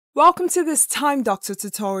Welcome to this Time Doctor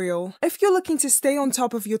tutorial. If you're looking to stay on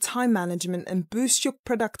top of your time management and boost your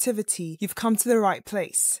productivity, you've come to the right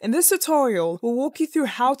place. In this tutorial, we'll walk you through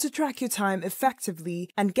how to track your time effectively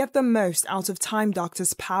and get the most out of Time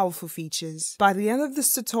Doctor's powerful features. By the end of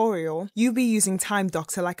this tutorial, you'll be using Time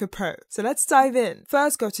Doctor like a pro. So let's dive in.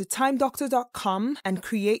 First, go to timedoctor.com and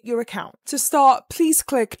create your account. To start, please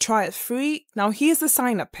click Try It Free. Now here's the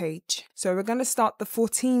sign up page. So we're going to start the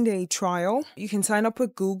 14-day trial. You can sign up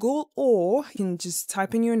with Google, or you can just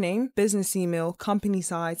type in your name, business email, company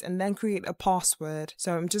size, and then create a password.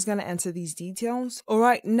 So I'm just going to enter these details. All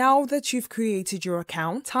right, now that you've created your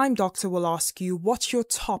account, Time Doctor will ask you, what's your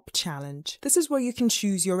top challenge? This is where you can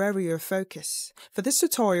choose your area of focus. For this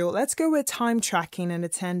tutorial, let's go with time tracking and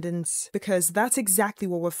attendance, because that's exactly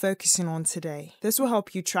what we're focusing on today. This will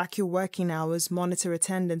help you track your working hours, monitor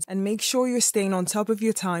attendance, and make sure you're staying on top of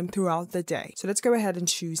your time throughout the day. So let's go ahead and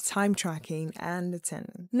choose time tracking and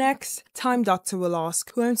attendance. Next, Time Doctor will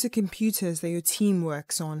ask who owns the computers that your team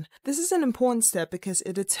works on. This is an important step because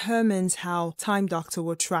it determines how Time Doctor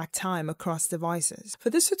will track time across devices. For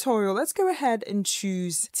this tutorial, let's go ahead and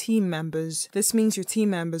choose team members. This means your team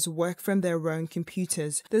members work from their own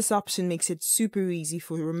computers. This option makes it super easy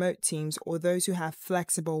for remote teams or those who have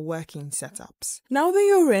flexible working setups. Now that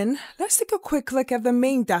you're in, let's take a quick look at the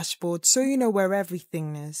main dashboard so you know where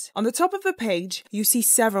everything is. On the top of the page, you see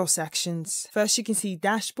several sections. First, you can see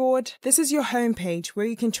dashboard. This is your home page where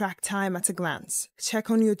you can track time at a glance,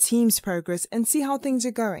 check on your team's progress, and see how things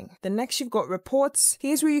are going. Then next, you've got reports.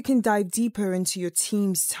 Here's where you can dive deeper into your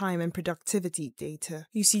team's time and productivity data.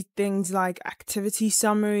 You see things like activity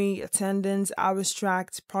summary, attendance, hours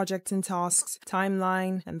tracked, projects and tasks,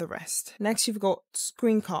 timeline, and the rest. Next, you've got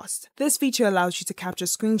screencast. This feature allows you to capture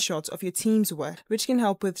screenshots of your team's work, which can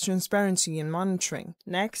help with transparency and monitoring.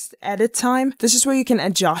 Next, edit time. This is where you can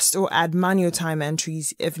adjust or add manual time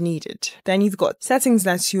entries if needed. Then you've got settings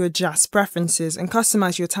lets you adjust preferences and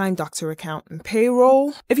customize your Time Doctor account. And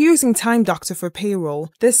payroll. If you're using Time Doctor for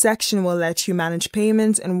payroll, this section will let you manage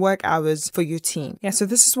payments and work hours for your team. Yeah, so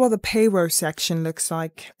this is what the payroll section looks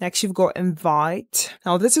like. Next, you've got invite.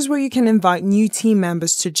 Now this is where you can invite new team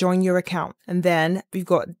members to join your account. And then we've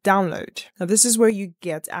got download. Now this is where you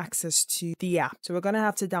get access to the app. So we're going to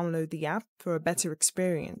have to download the app for a better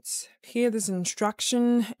experience. Here there's an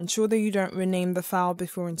instruction. Ensure that you don't rename the file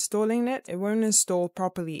before installing it. It won't install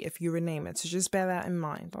properly if you rename it, so just bear that in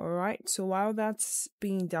mind. Alright, so while that's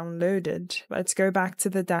being downloaded, let's go back to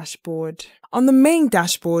the dashboard. On the main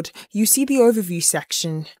dashboard, you see the overview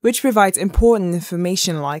section, which provides important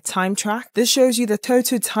information like time track. This shows you the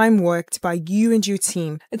total time worked by you and your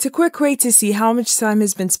team. It's a quick way to see how much time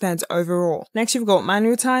has been spent overall. Next, you've got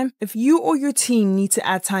manual time. If you or your team need to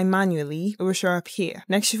add time manually, it will show up here.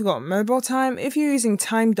 Next, you've got mobile time. If you're using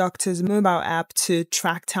Time Doctor's mobile app to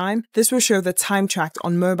track time, this will show the time tracked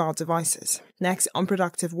on mobile devices. Next,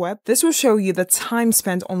 unproductive web. This will show you the time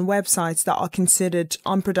spent on websites that are considered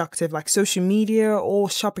unproductive, like social media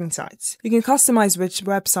or shopping sites. You can customize which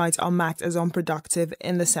websites are marked as unproductive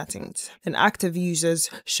in the settings. And active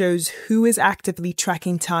users shows who is actively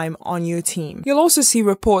tracking time on your team. You'll also see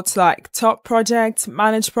reports like top projects,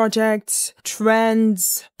 managed projects,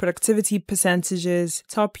 trends, productivity percentages,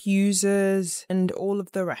 top users, and all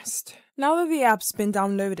of the rest. Now that the app's been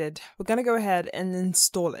downloaded, we're going to go ahead and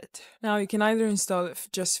install it. Now you can either install it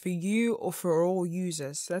just for you or for all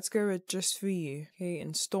users. Let's go with just for you. Okay,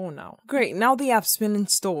 install now. Great, now the app's been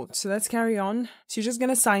installed, so let's carry on. So you're just going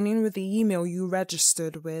to sign in with the email you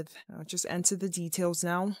registered with. I'll just enter the details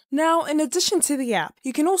now. Now, in addition to the app,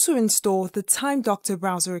 you can also install the Time Doctor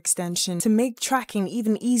browser extension to make tracking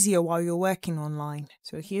even easier while you're working online.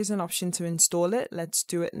 So here's an option to install it. Let's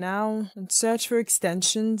do it now and search for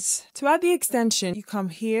extensions. To add the extension, you come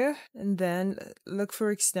here and then look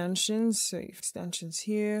for extensions. So you have extensions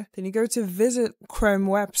here. Then you go to visit Chrome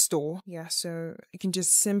Web Store. Yeah, so you can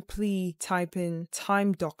just simply type in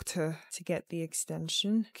Time Doctor to get the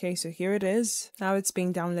extension. Okay, so here it is. Now it's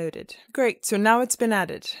being downloaded. Great, so now it's been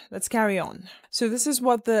added. Let's carry on. So this is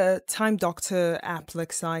what the Time Doctor app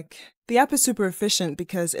looks like. The app is super efficient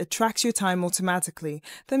because it tracks your time automatically.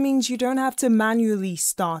 That means you don't have to manually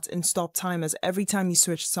start and stop timers every time you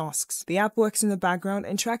switch tasks. The app works in the background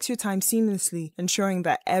and tracks your time seamlessly, ensuring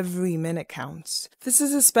that every minute counts. This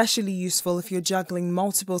is especially useful if you're juggling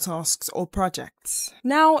multiple tasks or projects.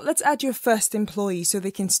 Now, let's add your first employee so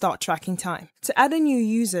they can start tracking time. To add a new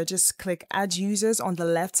user, just click Add Users on the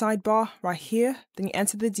left sidebar right here. Then you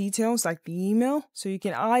enter the details like the email. So you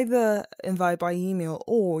can either invite by email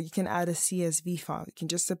or you can add add a CSV file. You can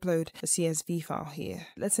just upload a CSV file here.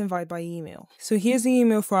 Let's invite by email. So here's the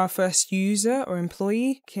email for our first user or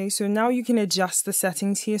employee. Okay, so now you can adjust the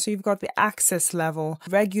settings here. So you've got the access level,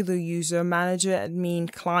 regular user, manager,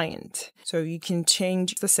 admin, client. So you can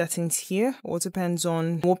change the settings here, or it depends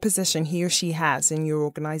on what position he or she has in your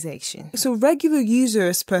organization. So regular user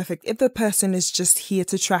is perfect if the person is just here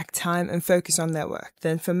to track time and focus on their work.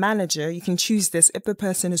 Then for manager, you can choose this if the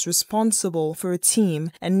person is responsible for a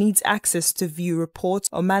team and needs access to view reports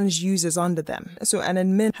or manage users under them. So an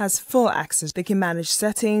admin has full access. They can manage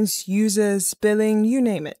settings, users, billing, you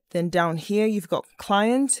name it. Then down here, you've got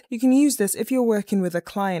client. You can use this if you're working with a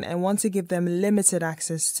client and want to give them limited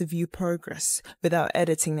access to view progress without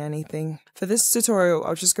editing anything. For this tutorial,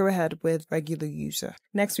 I'll just go ahead with regular user.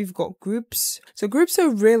 Next, we've got groups. So groups are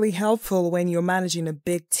really helpful when you're managing a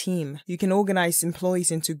big team. You can organize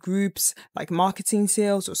employees into groups like marketing,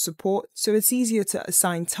 sales, or support. So it's easier to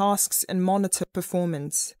assign tasks and monitor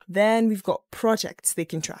performance. Then we've got projects they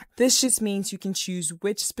can track. This just means you can choose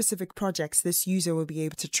which specific projects this user will be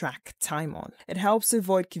able to track time on. It helps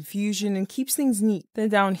avoid confusion and keeps things neat. Then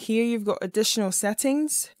down here, you've got additional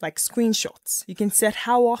settings like screenshots. You can set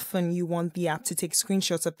how often you want the app to take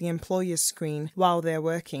screenshots of the employer's screen while they're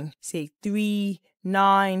working. Say 3,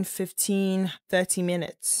 9, 15, 30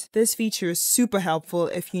 minutes. This feature is super helpful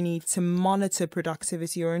if you need to monitor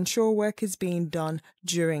productivity or ensure work is being done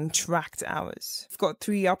during tracked hours. We've got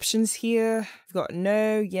 3 options here. We've got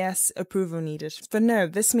no, yes, approval needed. For no,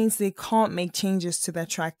 this means they can't make changes to their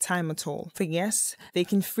tracked time at all. For yes, they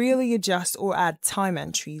can freely adjust or add time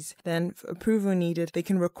entries. Then for approval needed, they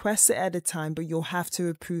can request the edit time, but you'll have to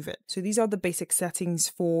approve it. So these are the basic settings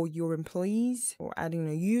for your employees or adding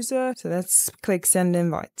a user. So let's click send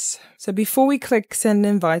invites. So before we click send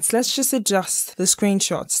invites, let's just adjust the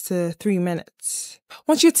screenshots to 3 minutes.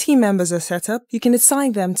 Once your team members are set up, you can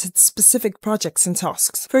assign them to specific projects and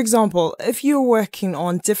tasks. For example, if you're working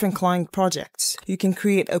on different client projects, you can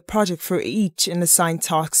create a project for each and assign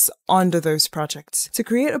tasks under those projects. To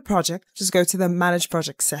create a project, just go to the Manage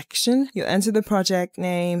Project section. You'll enter the project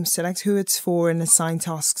name, select who it's for, and assign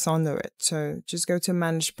tasks under it. So just go to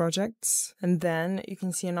Manage Projects, and then you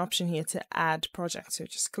can see an option here to add project. So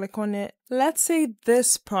just click on it. Let's say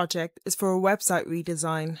this project is for a website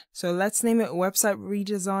redesign. So let's name it website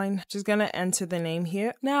redesign. Just gonna enter the name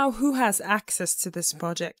here. Now, who has access to this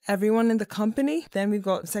project? Everyone in the company. Then we've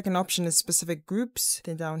got the second option is specific groups.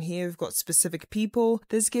 Then down here, we've got specific people.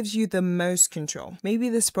 This gives you the most control. Maybe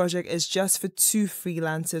this project is just for 2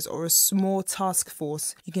 freelancers or a small task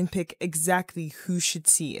force. You can pick exactly who should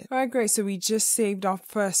see it. All right, great. So we just saved our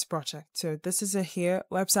first project. So this is it here,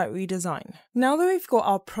 website redesign. Now that we've got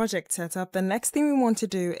our project set up, the next thing we want to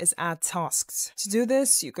do is add tasks. To do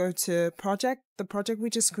this, you go to project, the project we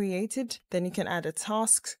just created, then you can add a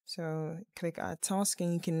task. So click add task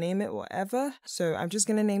and you can name it whatever. So I'm just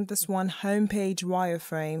going to name this one homepage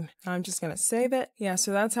wireframe. I'm just going to save it. Yeah,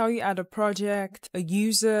 so that's how you add a project, a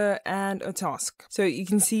user, and a task. So you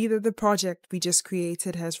can see that the project we just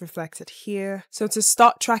created has reflected here. So to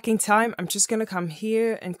start tracking time, I'm just going to come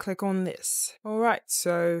here and click on this. All right,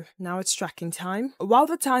 so now it's tracking time. While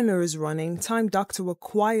the timer is running, Time Doctor will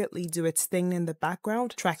quietly do its thing in the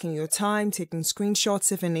background, tracking your time, taking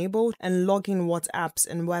screenshots if enabled, and logging what apps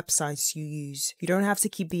and websites you use. You don't have to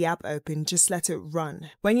keep the app open, just let it run.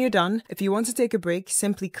 When you're done, if you want to take a break,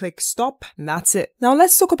 simply click stop, and that's it. Now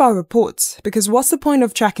let's talk about reports, because what's the point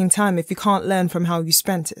of tracking time if you can't learn from how you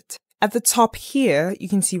spent it? At the top here, you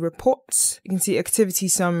can see reports. You can see activity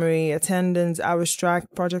summary, attendance, hours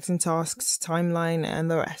tracked, projects and tasks, timeline, and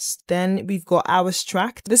the rest. Then we've got hours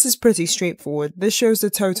tracked. This is pretty straightforward. This shows the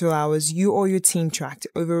total hours you or your team tracked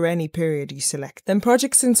over any period you select. Then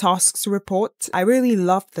projects and tasks report. I really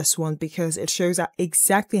love this one because it shows out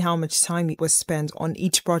exactly how much time was spent on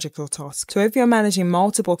each project or task. So if you're managing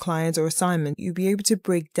multiple clients or assignments, you'll be able to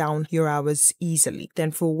break down your hours easily. Then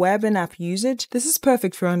for web and app usage, this is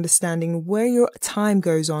perfect for understanding where your time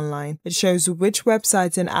goes online. It shows which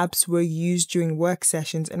websites and apps were used during work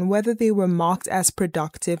sessions and whether they were marked as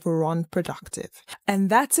productive or unproductive. And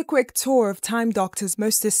that's a quick tour of Time Doctor's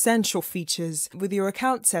most essential features. With your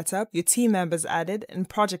account set up, your team members added, and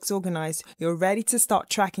projects organized, you're ready to start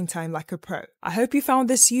tracking time like a pro. I hope you found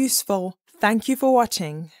this useful. Thank you for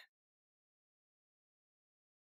watching.